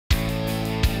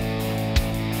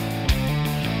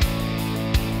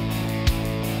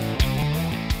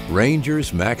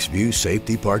Ranger's Max View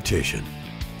Safety Partition,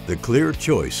 the clear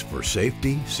choice for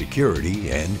safety,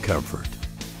 security, and comfort.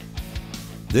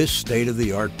 This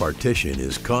state-of-the-art partition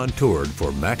is contoured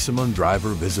for maximum driver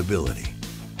visibility.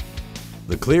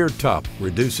 The clear top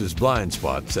reduces blind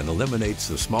spots and eliminates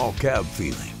the small cab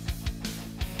feeling.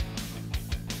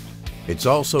 It's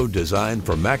also designed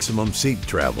for maximum seat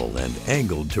travel and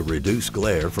angled to reduce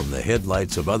glare from the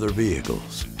headlights of other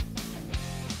vehicles.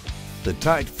 The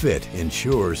tight fit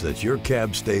ensures that your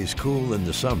cab stays cool in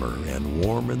the summer and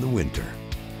warm in the winter.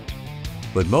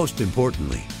 But most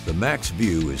importantly, the Max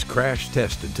View is crash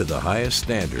tested to the highest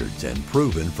standards and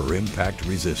proven for impact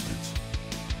resistance.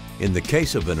 In the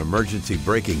case of an emergency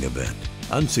braking event,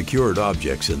 unsecured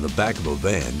objects in the back of a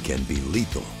van can be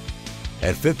lethal.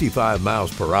 At 55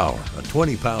 miles per hour, a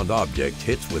 20-pound object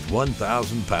hits with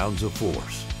 1,000 pounds of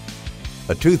force.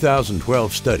 A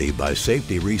 2012 study by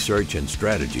Safety Research and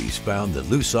Strategies found that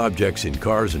loose objects in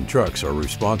cars and trucks are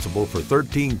responsible for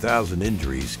 13,000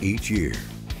 injuries each year.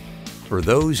 For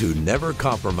those who never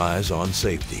compromise on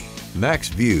safety, Max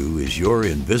View is your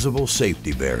invisible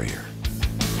safety barrier.